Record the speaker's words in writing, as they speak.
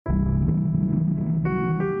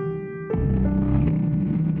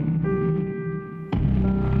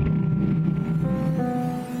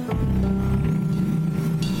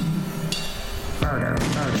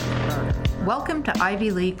Welcome to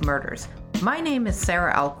Ivy League Murders. My name is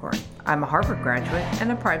Sarah Alcorn. I'm a Harvard graduate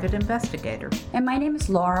and a private investigator. And my name is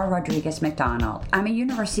Laura Rodriguez McDonald. I'm a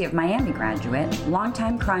University of Miami graduate,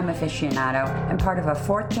 longtime crime aficionado, and part of a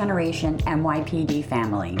fourth-generation NYPD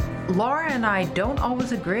family. Laura and I don't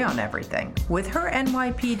always agree on everything. With her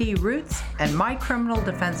NYPD roots and my criminal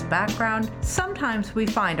defense background, sometimes we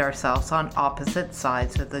find ourselves on opposite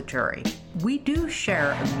sides of the jury. We do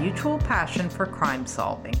share a mutual passion for crime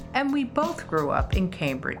solving, and we both grew up in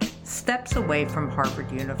Cambridge, steps away from Harvard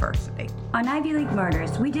University. On Ivy League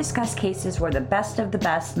Murders, we discuss cases where the best of the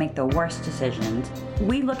best make the worst decisions.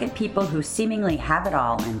 We look at people who seemingly have it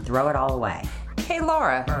all and throw it all away. Hey,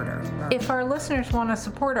 Laura, if our listeners want to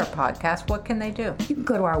support our podcast, what can they do? You can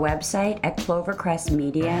go to our website at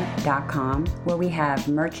clovercrestmedia.com, where we have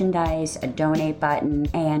merchandise, a donate button,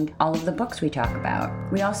 and all of the books we talk about.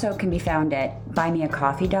 We also can be found at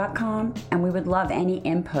buymeacoffee.com, and we would love any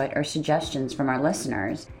input or suggestions from our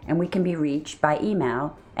listeners, and we can be reached by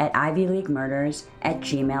email at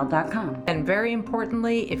ivyleaguemurders@gmail.com. And very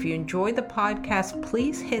importantly, if you enjoy the podcast,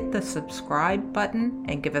 please hit the subscribe button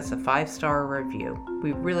and give us a 5-star review.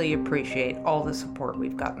 We really appreciate all the support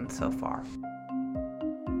we've gotten so far.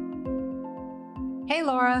 Hey,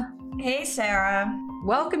 Laura. Hey, Sarah.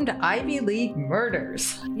 Welcome to Ivy League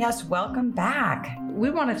Murders. Yes, welcome back. We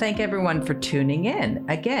want to thank everyone for tuning in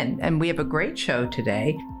again, and we have a great show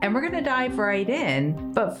today, and we're going to dive right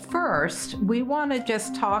in. But first, we want to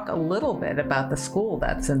just talk a little bit about the school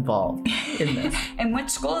that's involved in this. And what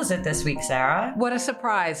school is it this week, Sarah? What a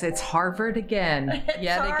surprise. It's Harvard again.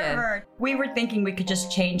 Yet Harvard. Again. We were thinking we could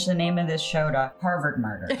just change the name of this show to Harvard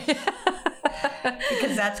Murders.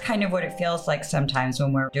 Because that's kind of what it feels like sometimes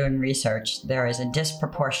when we're doing research. There is a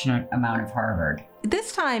disproportionate amount of Harvard.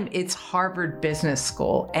 This time it's Harvard Business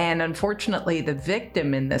School, and unfortunately the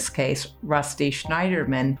victim in this case, Rusty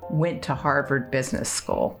Sneiderman, went to Harvard Business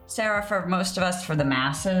School. Sarah, for most of us, for the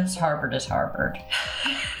masses, Harvard is Harvard.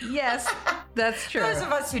 Yes, that's true. Those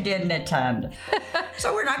of us who didn't attend.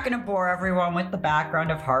 So we're not going to bore everyone with the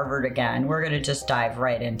background of Harvard again. We're going to just dive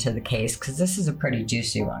right into the case because this is a pretty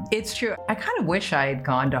juicy one. It's true. I kind of wish I had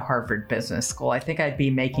gone to Harvard Business School. I think I'd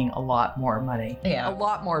be making a lot more money. Yeah. A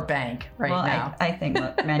lot more bank now. I think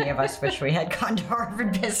many of us wish we had gone to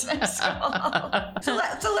Harvard Business School. So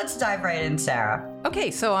let's dive right in, Sarah.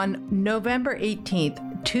 Okay, so on November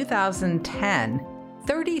 18th, 2010,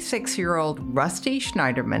 36-year-old Rusty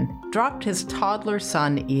Sneiderman dropped his toddler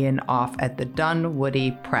son Ian off at the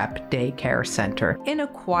Dunwoody Prep Daycare Center in a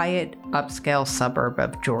quiet, upscale suburb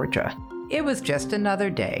of Georgia. It was just another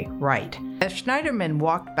day, right? As Sneiderman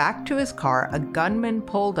walked back to his car, a gunman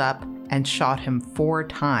pulled up and shot him 4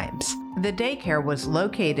 times. The daycare was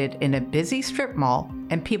located in a busy strip mall,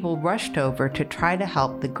 and people rushed over to try to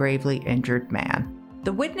help the gravely injured man.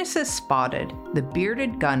 The witnesses spotted the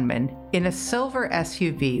bearded gunman in a silver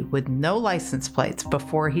SUV with no license plates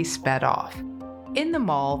before he sped off. In the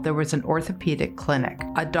mall, there was an orthopedic clinic.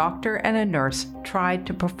 A doctor and a nurse tried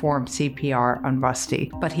to perform CPR on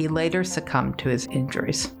Rusty, but he later succumbed to his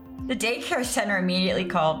injuries. The daycare center immediately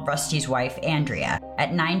called Rusty's wife, Andrea,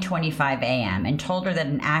 at 9:25 a.m. and told her that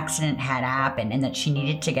an accident had happened and that she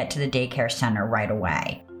needed to get to the daycare center right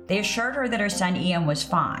away. They assured her that her son Ian was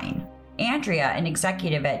fine. Andrea, an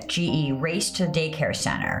executive at GE, raced to the daycare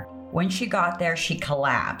center. When she got there, she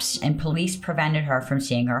collapsed, and police prevented her from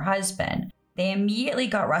seeing her husband. They immediately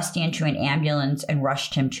got Rusty into an ambulance and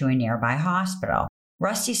rushed him to a nearby hospital.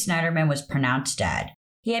 Rusty Sneiderman was pronounced dead.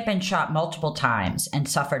 He had been shot multiple times and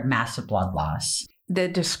suffered massive blood loss. The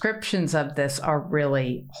descriptions of this are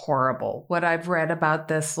really horrible. What I've read about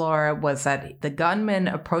this, Laura, was that the gunman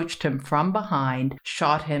approached him from behind,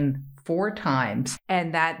 shot him 4 times,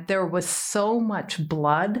 and that there was so much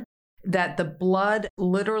blood that the blood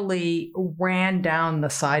literally ran down the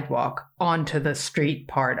sidewalk onto the street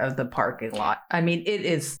part of the parking lot. I mean, it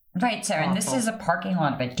is right, Sarah, awful. And this is a parking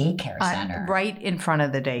lot of a daycare center. Right in front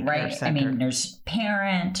of the daycare center. I mean, there's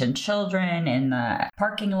parents and children in the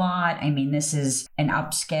parking lot. I mean, this is an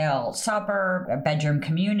upscale suburb, a bedroom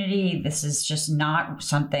community. This is just not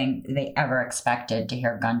something they ever expected to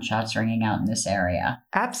hear gunshots ringing out in this area.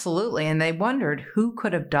 Absolutely. And they wondered who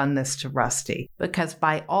could have done this to Rusty, because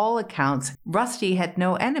by all accounts, Rusty had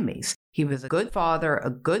no enemies. He was a good father, a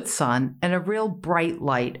good son, and a real bright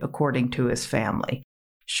light, according to his family.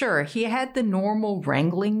 Sure, he had the normal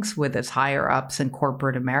wranglings with his higher-ups in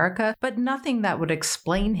corporate America, but nothing that would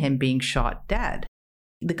explain him being shot dead.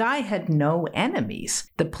 The guy had no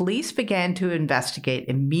enemies. The police began to investigate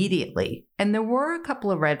immediately, and there were a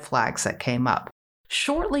couple of red flags that came up.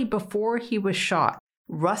 Shortly before he was shot,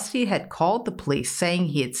 Rusty had called the police saying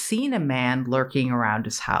he had seen a man lurking around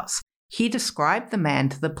his house. He described the man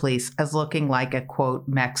to the police as looking like a, quote,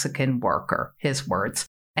 Mexican worker, his words,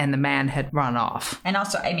 and the man had run off. And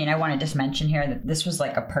also, I want to just mention here that this was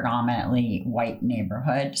like a predominantly white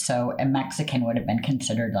neighborhood, so a Mexican would have been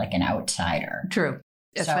considered like an outsider. True.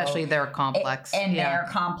 Especially their complex. Their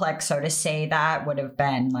complex, so to say that would have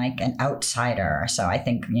been like an outsider. So I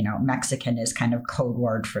think, Mexican is kind of code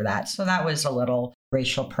word for that. So that was a little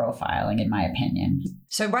racial profiling, in my opinion.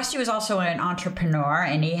 So Rusty was also an entrepreneur,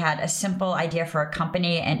 and he had a simple idea for a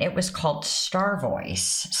company, and it was called Star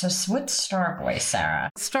Voice. So what's Star Voice, Sarah?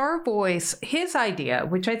 Star Voice, his idea,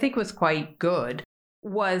 which I think was quite good,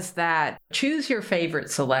 was that choose your favorite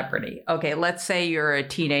celebrity. Okay, let's say you're a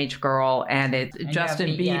teenage girl and it's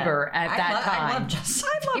Justin Bieber at that time.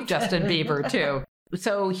 I love Justin Bieber too.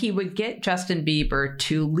 So he would get Justin Bieber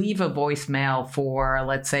to leave a voicemail for,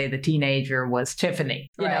 let's say the teenager was Tiffany.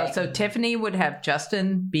 So Tiffany would have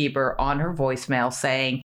Justin Bieber on her voicemail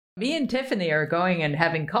saying, me and Tiffany are going and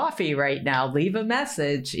having coffee right now. Leave a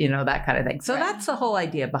message, that kind of thing. So that's the whole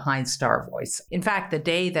idea behind Star Voice. In fact, the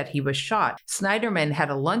day that he was shot, Sneiderman had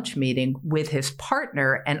a lunch meeting with his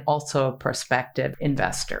partner and also a prospective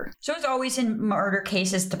investor. So as always in murder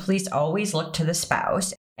cases, the police always look to the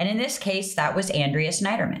spouse. And in this case, that was Andrea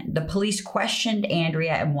Sneiderman. The police questioned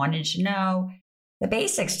Andrea and wanted to know the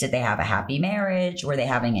basics. Did they have a happy marriage? Were they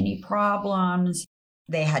having any problems?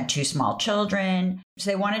 They had 2 small children. So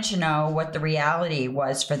they wanted to know what the reality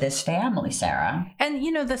was for this family, Sarah. And,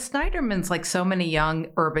 the Sneidermans, like so many young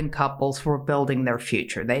urban couples, were building their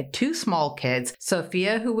future. They had 2 small kids,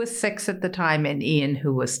 Sophia, who was 6 at the time, and Ian,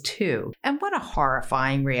 who was 2. And what a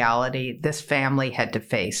horrifying reality this family had to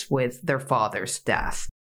face with their father's death.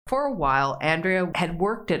 For a while, Andrea had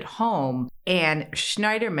worked at home, and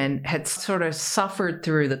Sneiderman had sort of suffered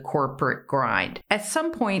through the corporate grind. At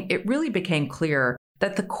some point, it really became clear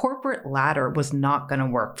that the corporate ladder was not going to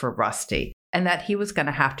work for Rusty and that he was going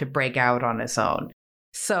to have to break out on his own.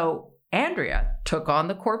 So Andrea took on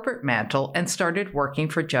the corporate mantle and started working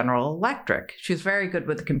for General Electric. She was very good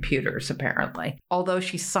with computers, apparently. Although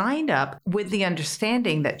she signed up with the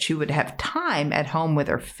understanding that she would have time at home with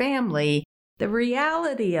her family, the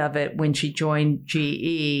reality of it when she joined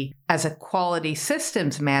GE as a quality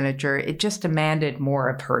systems manager, it just demanded more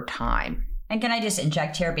of her time. And can I just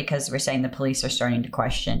inject here, because we're saying the police are starting to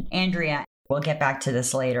question Andrea. We'll get back to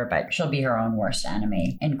this later, but she'll be her own worst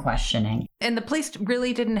enemy in questioning. And the police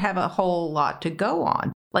really didn't have a whole lot to go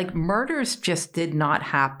on. Like, murders just did not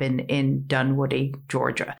happen in Dunwoody,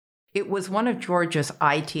 Georgia. It was one of Georgia's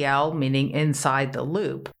ITL, meaning inside the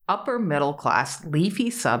loop, upper middle class, leafy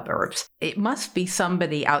suburbs. It must be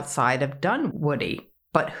somebody outside of Dunwoody.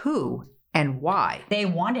 But who? And why? They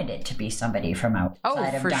wanted it to be somebody from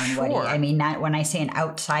outside of Dunwoody. Sure. I mean, when I say an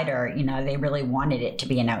outsider, they really wanted it to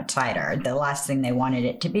be an outsider. The last thing they wanted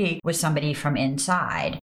it to be was somebody from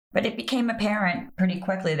inside. But it became apparent pretty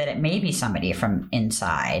quickly that it may be somebody from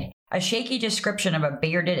inside. A shaky description of a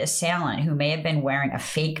bearded assailant who may have been wearing a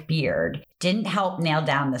fake beard didn't help nail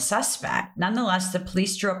down the suspect. Nonetheless, the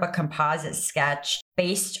police drew up a composite sketch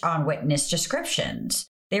based on witness descriptions.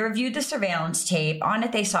 They reviewed the surveillance tape. On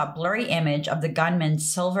it, they saw a blurry image of the gunman's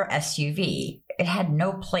silver SUV. It had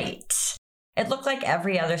no plates. It looked like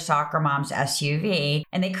every other soccer mom's SUV,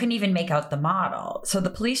 and they couldn't even make out the model. So the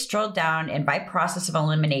police drilled down, and by process of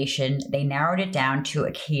elimination, they narrowed it down to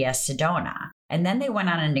a Kia Sedona. And then they went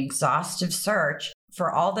on an exhaustive search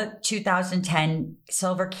for all the 2010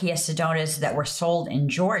 silver Kia Sedonas that were sold in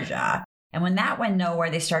Georgia. And when that went nowhere,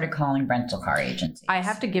 they started calling rental car agencies. I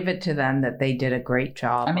have to give it to them that they did a great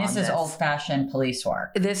job. I mean, this is old-fashioned police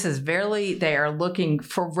work. This is they are looking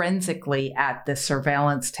forensically at the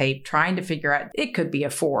surveillance tape, trying to figure out, it could be a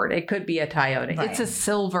Ford, it could be a Toyota. Right. It's a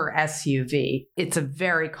silver SUV. It's a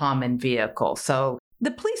very common vehicle. So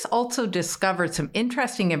the police also discovered some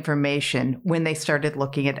interesting information when they started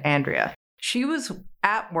looking at Andrea. She was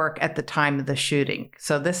at work at the time of the shooting.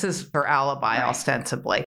 So this is her alibi,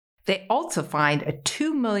 ostensibly. They also find a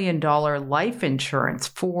 $2 million life insurance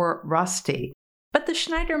for Rusty. But the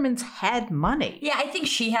Sneidermans had money. Yeah, I think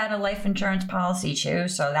she had a life insurance policy too.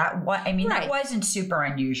 So that wasn't super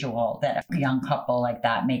unusual that a young couple like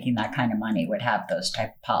that making that kind of money would have those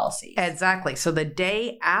type of policies. Exactly. So the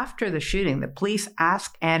day after the shooting, the police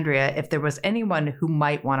asked Andrea if there was anyone who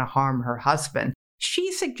might want to harm her husband.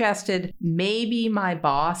 She suggested maybe my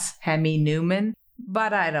boss, Hemi Newman.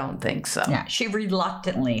 But I don't think so. Yeah, she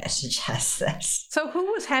reluctantly suggests this. So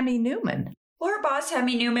who was Hemi Newman? Well, her boss,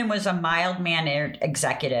 Hemi Newman, was a mild-mannered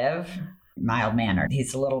executive. Mild-mannered.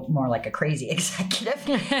 He's a little more like a crazy executive.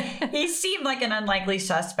 He seemed like an unlikely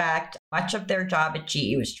suspect. Much of their job at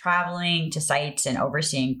GE was traveling to sites and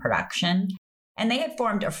overseeing production. and they had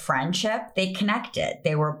formed a friendship. They connected.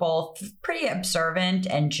 They were both pretty observant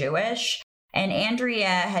and Jewish. And Andrea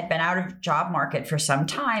had been out of job market for some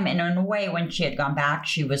time. And in a way, when she had gone back,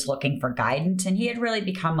 she was looking for guidance. And he had really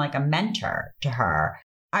become like a mentor to her.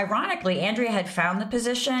 Ironically, Andrea had found the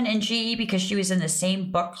position in GE because she was in the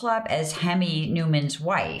same book club as Hemi Newman's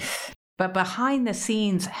wife. But behind the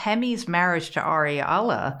scenes, Hemi's marriage to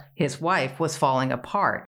Ariella, his wife, was falling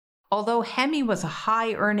apart. Although Hemi was a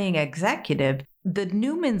high-earning executive, the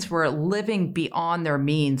Newmans were living beyond their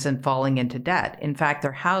means and falling into debt. In fact,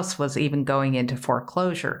 their house was even going into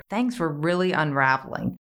foreclosure. Things were really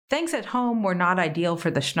unraveling. Things at home were not ideal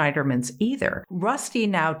for the Sneidermans either. Rusty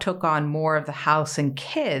now took on more of the house and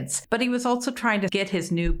kids, but he was also trying to get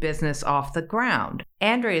his new business off the ground.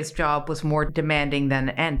 Andrea's job was more demanding than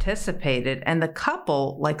anticipated, and the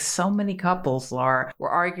couple, like so many couples, Laura, were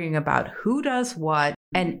arguing about who does what,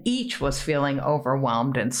 and each was feeling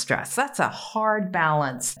overwhelmed and stressed. That's a hard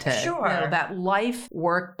balance to, Sure. That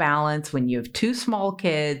life-work balance when you have two small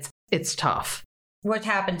kids, it's tough. What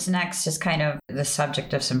happens next is kind of the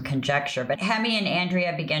subject of some conjecture, but Hemi and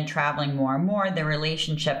Andrea began traveling more and more. Their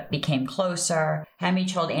relationship became closer. Hemi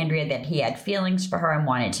told Andrea that he had feelings for her and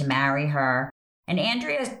wanted to marry her. And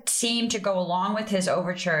Andrea seemed to go along with his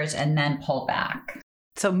overtures and then pull back.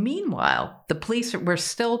 So meanwhile, the police were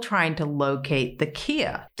still trying to locate the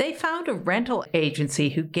Kia. They found a rental agency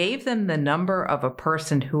who gave them the number of a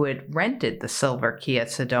person who had rented the silver Kia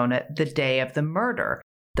Sedona the day of the murder.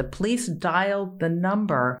 The police dialed the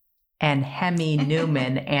number, and Hemi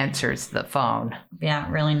Newman answers the phone. Yeah,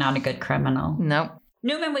 really not a good criminal. Nope.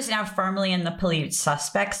 Newman was now firmly in the police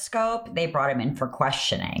suspect scope. They brought him in for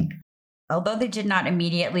questioning. Although they did not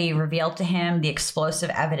immediately reveal to him the explosive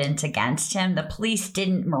evidence against him, the police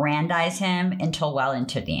didn't Mirandize him until well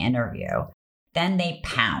into the interview. Then they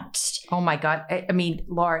pounced. Oh my God. I mean,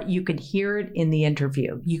 Laura, you could hear it in the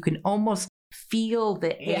interview. You can almost feel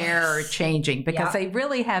the air changing because they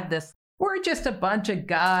really have this, we're just a bunch of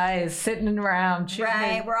guys sitting around shooting.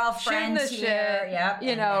 Right, we're all friends here. Yep.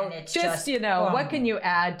 Boom. What can you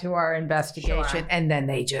add to our investigation? Sure. And then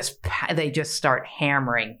they just start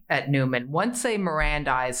hammering at Newman. Once they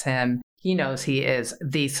Mirandize him, he knows he is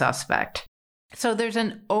the suspect. So there's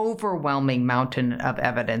an overwhelming mountain of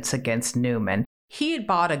evidence against Newman. He had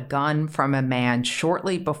bought a gun from a man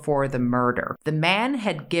shortly before the murder. The man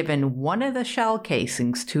had given one of the shell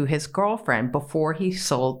casings to his girlfriend before he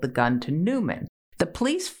sold the gun to Newman. The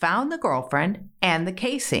police found the girlfriend and the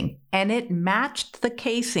casing, and it matched the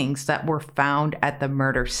casings that were found at the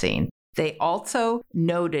murder scene. They also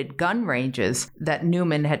noted gun ranges that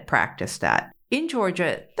Newman had practiced at. In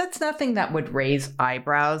Georgia, that's nothing that would raise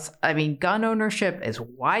eyebrows. I mean, gun ownership is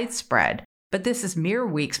widespread. But this is mere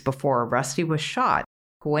weeks before Rusty was shot.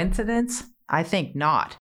 Coincidence? I think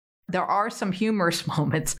not. There are some humorous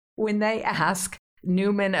moments when they ask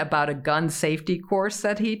Newman about a gun safety course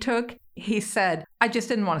that he took. He said, I just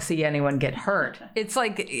didn't want to see anyone get hurt. It's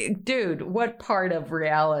like, dude, what part of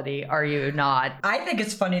reality are you not? I think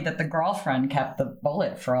it's funny that the girlfriend kept the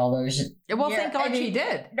bullet for all those years. Well, thank God she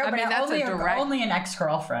did. No, I mean, that's only an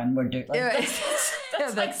ex-girlfriend would do. Like,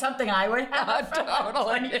 that's like something I would have.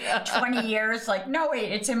 Totally. 20 years. Like, no,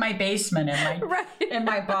 wait, it's in my basement in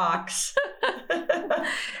my box.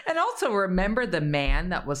 And also remember the man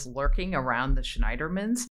that was lurking around the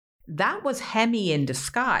Sneidermans? That was Hemi in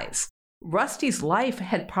disguise. Rusty's life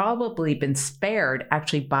had probably been spared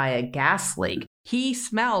actually by a gas leak. He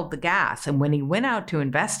smelled the gas, and when he went out to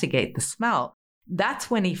investigate the smell,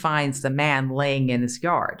 that's when he finds the man laying in his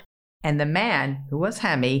yard. And the man, who was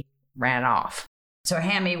Hemi, ran off. So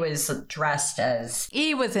Hemi was dressed as...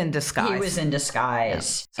 He was in disguise. He was in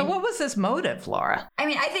disguise. Yeah. So what was his motive, Laura? I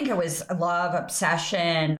mean, I think it was love,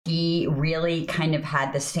 obsession. He really kind of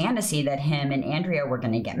had this fantasy that him and Andrea were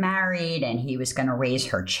going to get married and he was going to raise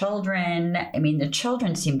her children. I mean, the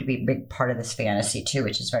children seem to be a big part of this fantasy too,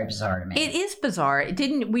 which is very bizarre to me. It is bizarre.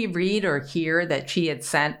 Didn't we read or hear that she had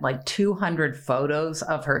sent like 200 photos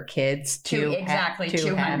of her kids to exactly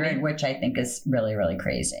 200, Hemi? Which I think is really, really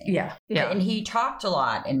crazy. Yeah. And he talked a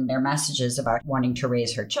lot in their messages about wanting to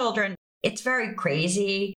raise her children. It's very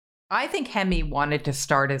crazy. I think Hemi wanted to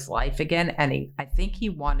start his life again, and I think he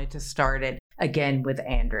wanted to start it again with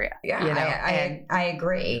Andrea. Yeah, I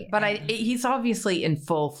agree. But he's obviously in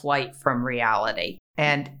full flight from reality,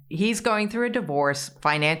 and he's going through a divorce,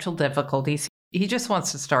 financial difficulties. He just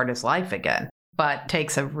wants to start his life again, but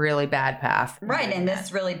takes a really bad path. Right, and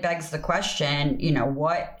this really begs the question,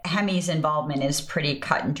 what Hemi's involvement is pretty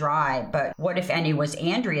cut and dry, but what, if any, was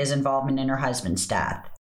Andrea's involvement in her husband's death?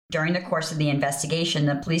 During the course of the investigation,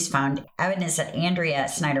 the police found evidence that Andrea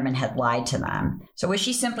Sneiderman had lied to them. So was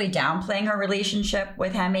she simply downplaying her relationship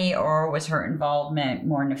with Hemi, or was her involvement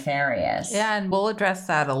more nefarious? Yeah, and we'll address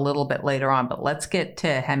that a little bit later on, but let's get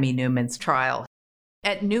to Hemi Newman's trial.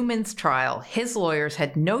 At Newman's trial, his lawyers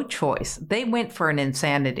had no choice. They went for an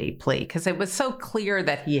insanity plea because it was so clear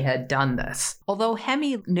that he had done this. Although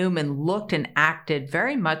Hemi Newman looked and acted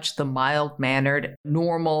very much the mild-mannered,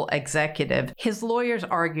 normal executive, his lawyers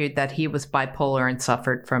argued that he was bipolar and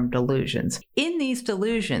suffered from delusions. In these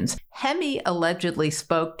delusions, Hemi allegedly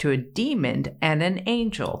spoke to a demon and an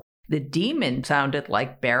angel. The demon sounded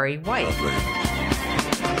like Barry White.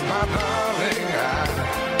 My darling,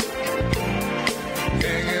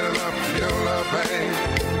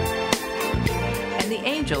 and the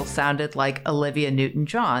angel sounded like Olivia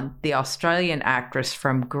Newton-John, the Australian actress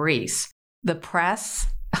from Grease. The press,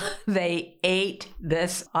 they ate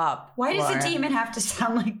this up. Why does the demon have to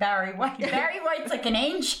sound like Barry White? Barry White's like an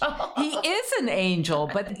angel. He is an angel,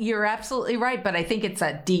 but you're absolutely right. But I think it's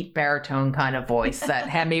that deep baritone kind of voice that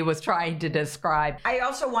Hemi was trying to describe. I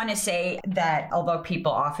also want to say that although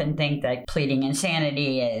people often think that pleading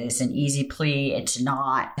insanity is an easy plea, it's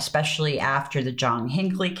not, especially after the John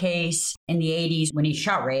Hinckley case in the 80s when he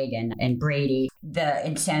shot Reagan and Brady. The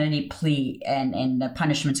insanity plea and the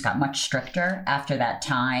punishments got much stricter after that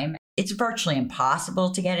time. It's virtually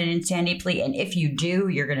impossible to get an insanity plea. And if you do,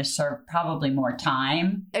 you're going to serve probably more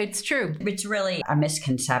time. It's true. It's really a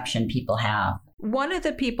misconception people have. One of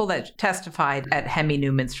the people that testified at Hemi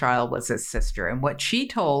Newman's trial was his sister. And what she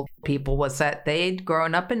told people was that they'd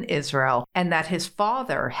grown up in Israel and that his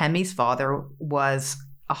father, Hemi's father, was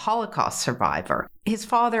a Holocaust survivor. His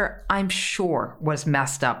father, I'm sure, was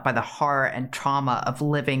messed up by the horror and trauma of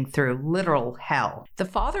living through literal hell. The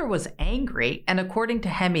father was angry, and according to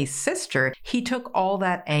Hemi's sister, he took all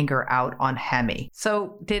that anger out on Hemi.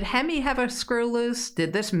 So did Hemi have a screw loose?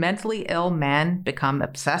 Did this mentally ill man become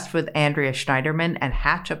obsessed with Andrea Sneiderman and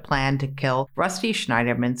hatch a plan to kill Rusty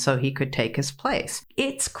Sneiderman so he could take his place?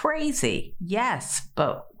 It's crazy, yes,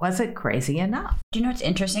 but was it crazy enough? Do you know what's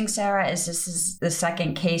interesting, Sarah, is this is the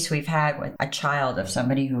second case we've had with a child of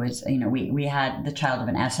somebody who is, we had the child of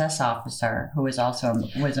an SS officer who was also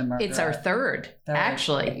was a murderer. It's our third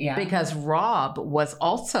actually, yeah. Because Rob was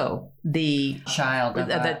also the child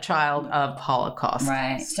of Holocaust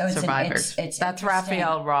survivors. That's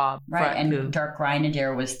Raphael Rob. Right, and Dirk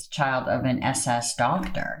Reiniger was the child of an SS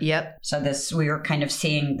doctor. Yep. So we were kind of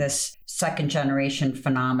seeing this second generation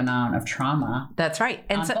phenomenon of trauma. That's right.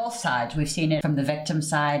 And on both sides. We've seen it from the victim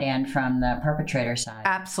side and from the perpetrator side.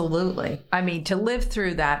 Absolutely. I mean, to live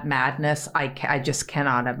through that madness, I just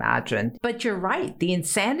cannot imagine. But you're right. The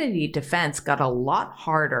insanity defense got a lot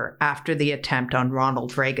harder after the attempt on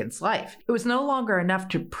Ronald Reagan's life. It was no longer enough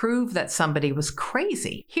to prove that somebody was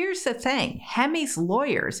crazy. Here's the thing. Hemi's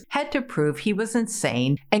lawyers had to prove he was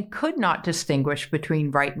insane and could not distinguish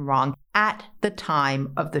between right and wrong at the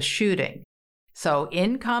time of the shooting. So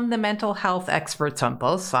in come the mental health experts on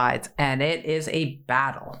both sides, and it is a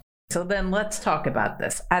battle. So then let's talk about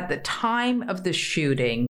this. At the time of the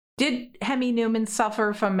shooting, did Hemi Newman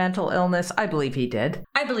suffer from mental illness? I believe he did.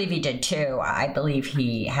 I believe he did too. I believe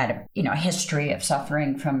he had a history of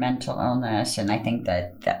suffering from mental illness, and I think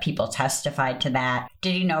that people testified to that.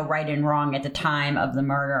 Did he know right and wrong at the time of the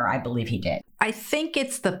murder? I believe he did. I think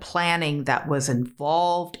it's the planning that was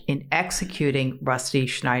involved in executing Rusty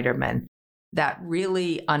Sneiderman that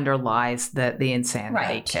really underlies the insanity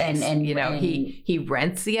right. case. And he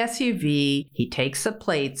rents the SUV, he takes the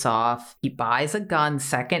plates off, he buys a gun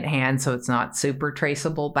secondhand so it's not super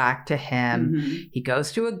traceable back to him. Mm-hmm. He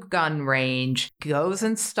goes to a gun range, goes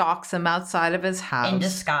and stalks him outside of his house.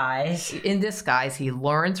 In disguise. He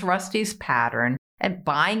learns Rusty's pattern. And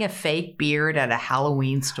buying a fake beard at a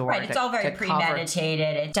Halloween store. Right, it's all very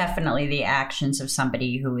premeditated. It's definitely the actions of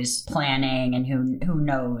somebody who is planning and who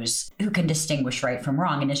knows, who can distinguish right from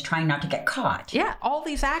wrong and is trying not to get caught. Yeah, all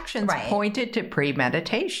these actions pointed to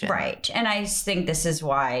premeditation. Right, and I think this is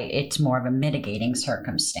why it's more of a mitigating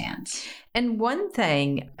circumstance. And one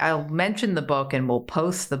thing, I'll mention the book and we'll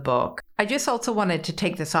post the book. I just also wanted to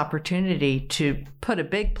take this opportunity to put a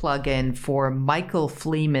big plug in for Michael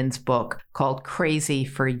Fleeman's book called Crazy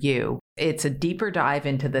for You. It's a deeper dive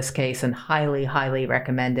into this case and highly, highly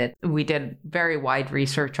recommend it. We did very wide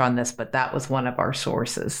research on this, but that was one of our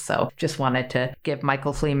sources. So just wanted to give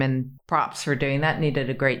Michael Fleeman props for doing that. And he did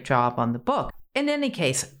a great job on the book. In any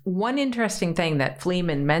case, one interesting thing that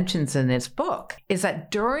Fleeman mentions in his book is that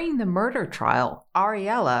during the murder trial,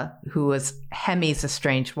 Ariella, who was Hemi's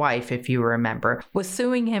estranged wife, if you remember, was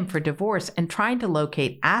suing him for divorce and trying to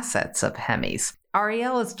locate assets of Hemi's.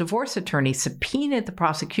 Ariella's divorce attorney subpoenaed the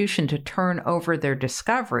prosecution to turn over their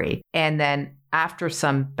discovery. And then after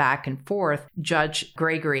some back and forth, Judge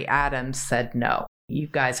Gregory Adams said, no, you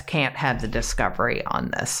guys can't have the discovery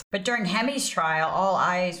on this. But during Hemi's trial, all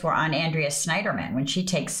eyes were on Andrea Sneiderman when she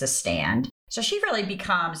takes the stand. So she really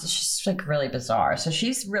becomes, it's just like really bizarre. So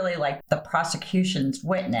she's really like the prosecution's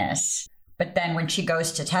witness. But then when she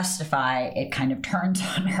goes to testify, it kind of turns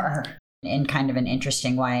on her in kind of an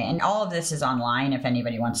interesting way. And all of this is online if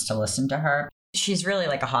anybody wants to listen to her. She's really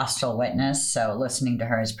like a hostile witness, so listening to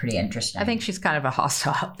her is pretty interesting. I think she's kind of a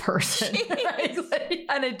hostile person.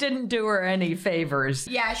 And it didn't do her any favors.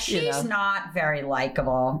 Yeah, she's not very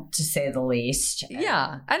likable, to say the least.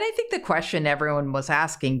 Yeah, and I think the question everyone was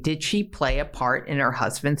asking, did she play a part in her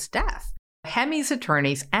husband's death? Hemi's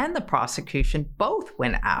attorneys and the prosecution both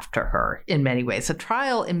went after her in many ways. The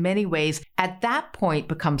trial, in many ways, at that point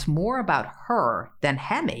becomes more about her than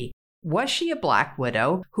Hemi. Was she a black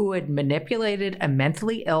widow who had manipulated a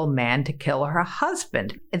mentally ill man to kill her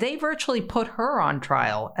husband? They virtually put her on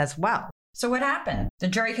trial as well. So what happened? The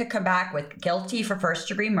jury could come back with guilty for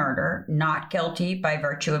first-degree murder, not guilty by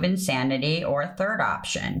virtue of insanity, or a third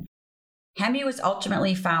option. Hemi was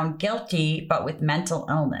ultimately found guilty, but with mental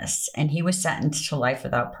illness, and he was sentenced to life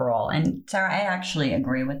without parole. And Sarah, I actually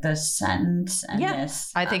agree with this sentence. And this,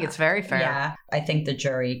 I think it's very fair. Yeah, I think the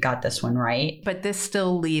jury got this one right. But this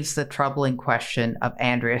still leaves the troubling question of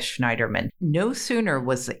Andrea Schneiderman. No sooner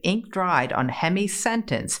was the ink dried on Hemi's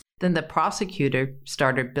sentence than the prosecutor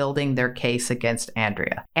started building their case against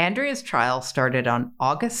Andrea. Andrea's trial started on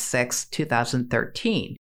August 6,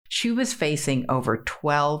 2013. She was facing over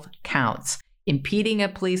 12 counts, impeding a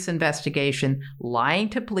police investigation, lying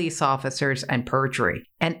to police officers, and perjury.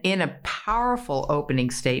 And in a powerful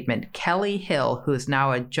opening statement, Kelly Hill, who is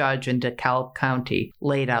now a judge in DeKalb County,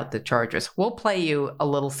 laid out the charges. We'll play you a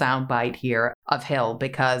little soundbite here of Hill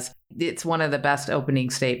because it's one of the best opening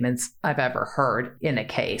statements I've ever heard in a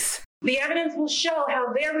case. The evidence will show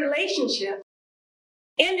how their relationship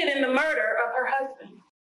ended in the murder of her husband.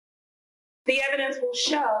 The evidence will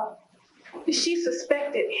show that she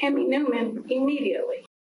suspected Hemi Newman immediately.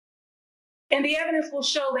 And the evidence will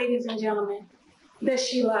show, ladies and gentlemen, that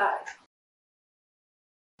she lied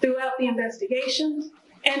throughout the investigation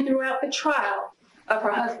and throughout the trial of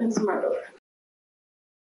her husband's murderer.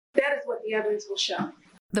 That is what the evidence will show.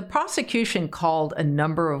 The prosecution called a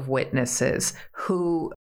number of witnesses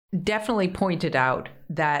who definitely pointed out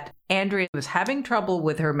that Andrea was having trouble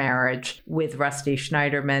with her marriage with Rusty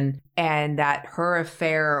Sneiderman and that her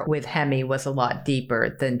affair with Hemi was a lot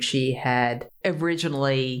deeper than she had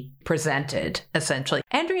originally presented, essentially.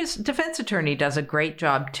 Andrea's defense attorney does a great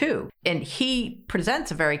job too, and he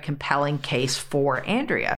presents a very compelling case for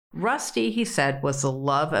Andrea. Rusty, he said, was the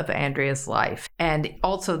love of Andrea's life, and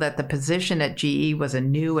also that the position at GE was a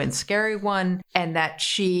new and scary one, and that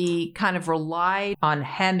she kind of relied on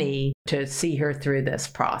Hemi to see her through this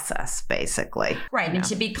process, basically. Right, and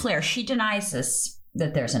to be clear, she denies this,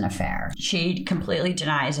 that there's an affair. She completely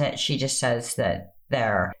denies it. She just says that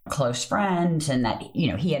they're close friends and that, you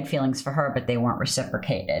know, he had feelings for her, but they weren't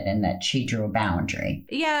reciprocated and that she drew a boundary.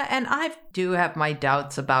 Yeah, and I do have my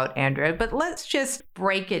doubts about Andrea, but let's just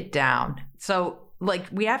break it down. So,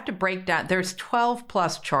 we have to break down, there's 12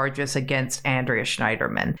 plus charges against Andrea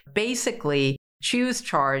Schneiderman. Basically, she was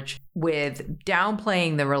charged with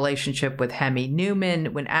downplaying the relationship with Hemi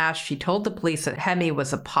Newman. When asked, she told the police that Hemi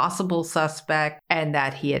was a possible suspect and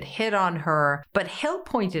that he had hit on her. But Hill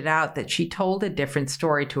pointed out that she told a different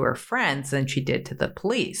story to her friends than she did to the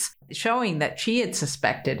police, showing that she had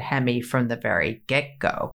suspected Hemi from the very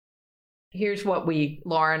get-go. Here's what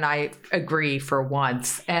Laura and I agree for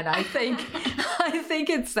once. And I think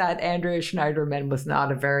it's that Andrea Schneiderman was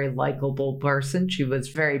not a very likable person. She was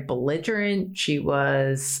very belligerent. She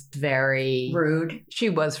was very rude.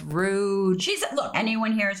 Look,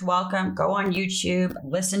 anyone here is welcome. Go on YouTube,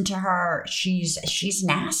 listen to her. She's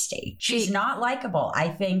nasty. She's not likable. I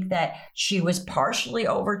think that she was partially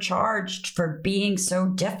overcharged for being so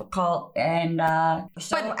difficult and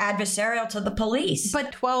adversarial to the police.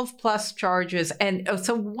 But 12 plus charges. And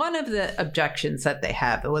so one of the objections that they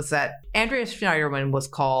have was that Andrea Schneiderman was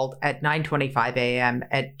called at 9:25 a.m.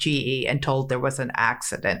 at GE and told there was an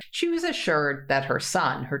accident. She was assured that her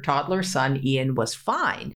toddler son, Ian, was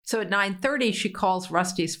fine. So at 9:30, she calls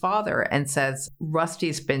Rusty's father and says,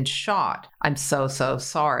 Rusty's been shot. I'm so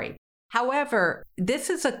sorry. However,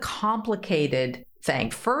 this is a complicated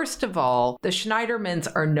thing. First of all, the Sneidermans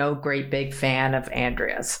are no great big fan of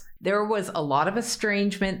Andrea's. There was a lot of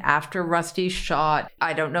estrangement after Rusty's shot.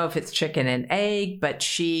 I don't know if it's chicken and egg, but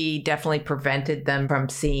she definitely prevented them from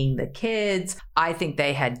seeing the kids. I think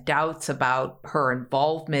they had doubts about her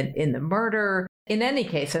involvement in the murder. In any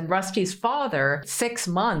case, and Rusty's father, 6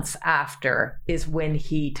 months after is when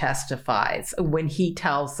he testifies, when he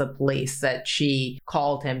tells the police that she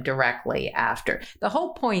called him directly after. The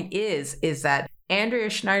whole point is that Andrea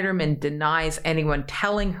Sneiderman denies anyone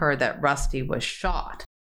telling her that Rusty was shot.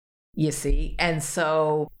 You see? And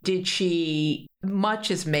so much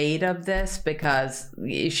is made of this because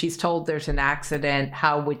she's told there's an accident.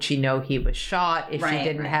 How would she know he was shot if she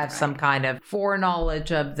didn't have some kind of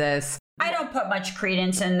foreknowledge of this? I don't put much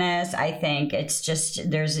credence in this. I think it's just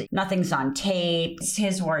nothing's on tape. It's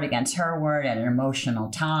his word against her word at an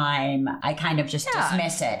emotional time. I kind of just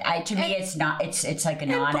dismiss it. To me, it's not. It's like a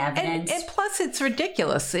non-evidence. And plus, it's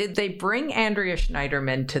ridiculous. They bring Andrea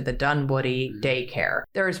Sneiderman to the Dunwoody Daycare.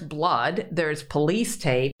 There's blood. There's police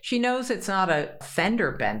tape. She knows it's not a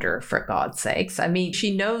fender bender, for God's sakes. I mean,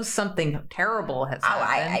 she knows something terrible has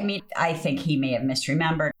happened. I think he may have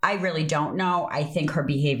misremembered. I really don't know. I think her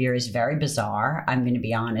behavior is very bizarre. I'm going to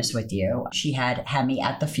be honest with you. She had Hemi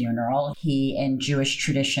at the funeral. He, in Jewish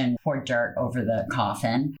tradition, poured dirt over the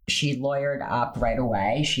coffin. She lawyered up right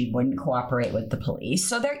away. She wouldn't cooperate with the police.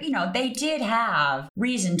 So they did have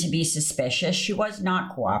reason to be suspicious. She was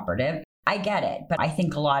not cooperative. I get it, but I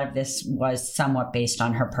think a lot of this was somewhat based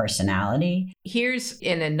on her personality. Here's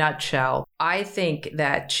in a nutshell. I think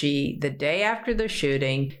that the day after the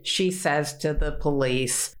shooting, she says to the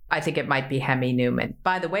police, I think it might be Hemi Newman.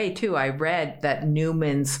 By the way, too, I read that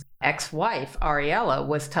Newman's ex-wife, Ariella,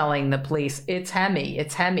 was telling the police, it's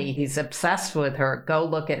Hemi. He's obsessed with her. Go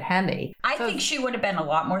look at Hemi. I think she would have been a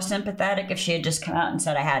lot more sympathetic if she had just come out and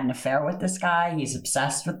said, I had an affair with this guy. He's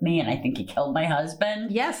obsessed with me, and I think he killed my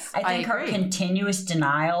husband. Yes, I think her continuous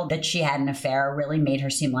denial that she had an affair really made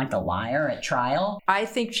her seem like a liar at trial. I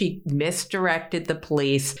think she misdirected the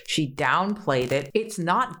police. She downplayed it. It's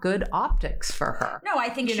not good optics for her. No, I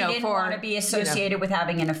think she didn't want to be associated with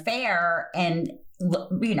having an affair and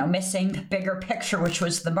missing the bigger picture, which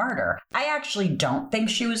was the murder. I actually don't think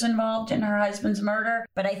she was involved in her husband's murder,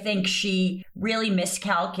 but I think she really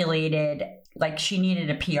miscalculated. Like she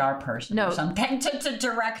needed a PR person or something to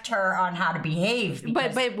direct her on how to behave.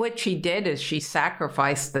 But what she did is she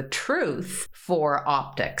sacrificed the truth for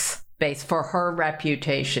optics, for her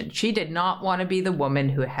reputation. She did not want to be the woman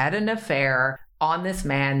who had an affair on this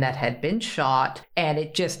man that had been shot, and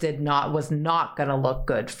it just was not going to look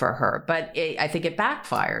good for her. But I think it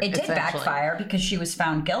backfired. It did backfire because she was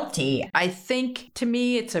found guilty. I think, to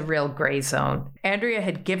me, it's a real gray zone. Andrea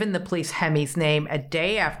had given the police Hemi's name a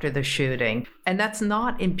day after the shooting, and that's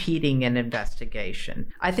not impeding an investigation.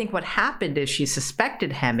 I think what happened is she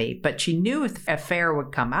suspected Hemi, but she knew if the affair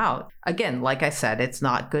would come out. Again, like I said, it's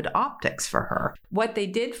not good optics for her. What they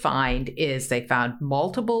did find is they found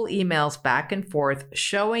multiple emails back and forth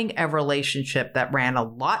showing a relationship that ran a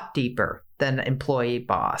lot deeper than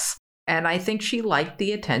employee-boss. And I think she liked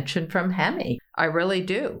the attention from Hemi. I really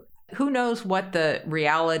do. Who knows what the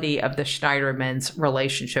reality of the Schneidermans'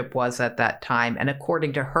 relationship was at that time. And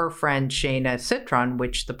according to her friend Shayna Citron,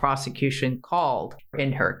 which the prosecution called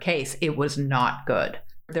in her case, it was not good.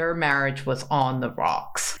 Their marriage was on the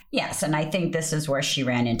rocks. Yes, and I think this is where she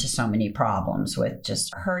ran into so many problems with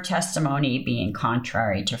just her testimony being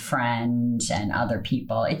contrary to friends and other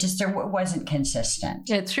people. It wasn't consistent.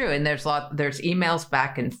 It's true, and there's emails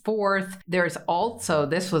back and forth. There's also,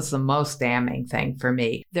 this was the most damning thing for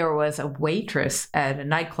me. There was a waitress at a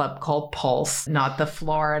nightclub called Pulse, not the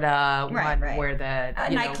Florida one where a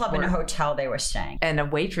nightclub in a hotel they were staying. And a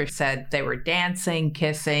waitress said they were dancing,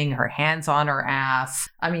 kissing, her hands on her ass.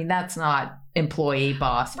 I mean, that's not employee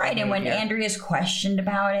boss behavior. And when Andrea's questioned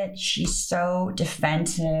about it, she's so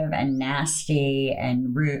defensive and nasty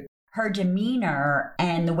and rude. Her demeanor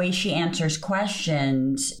and the way she answers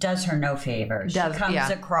questions does her no favors. She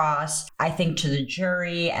comes across, I think, to the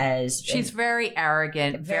jury as... She's very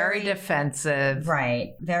arrogant, very defensive.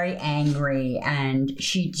 Right. Very angry. And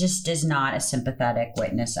she just is not a sympathetic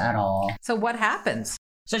witness at all. So what happens?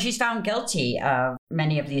 So she's found guilty of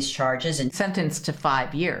many of these charges and sentenced to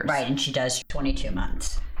 5 years. Right, and she does 22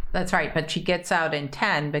 months. That's right, but she gets out in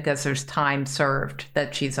 10 because there's time served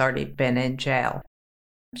that she's already been in jail.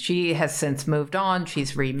 She has since moved on.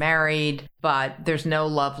 She's remarried, but there's no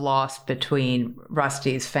love lost between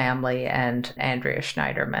Rusty's family and Andrea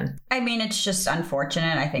Sneiderman. I mean, it's just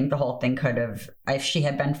unfortunate. I think the whole thing could have, if she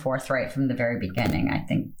had been forthright from the very beginning, I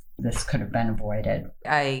think this could have been avoided.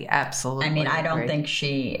 I absolutely I mean, I don't agree. think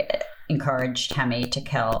she, encouraged Hemi to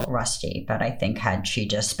kill Rusty. But I think had she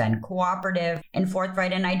just been cooperative and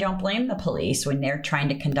forthright, and I don't blame the police when they're trying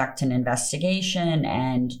to conduct an investigation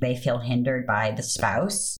and they feel hindered by the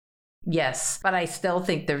spouse. Yes, but I still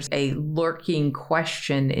think there's a lurking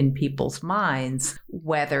question in people's minds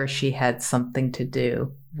whether she had something to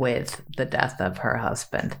do with the death of her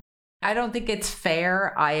husband. I don't think it's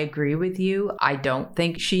fair. I agree with you. I don't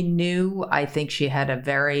think she knew. I think she had a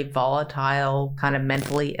very volatile, kind of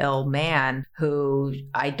mentally ill man who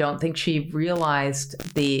I don't think she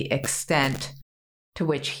realized the extent to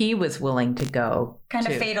which he was willing to go. Kind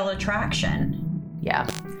of fatal attraction. Yeah,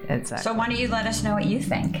 exactly. So why don't you let us know what you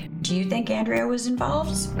think? Do you think Andrea was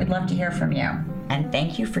involved? We'd love to hear from you. And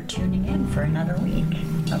thank you for tuning in for another week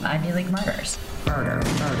of Ivy League Murders. Murder,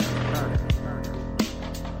 murder, murder.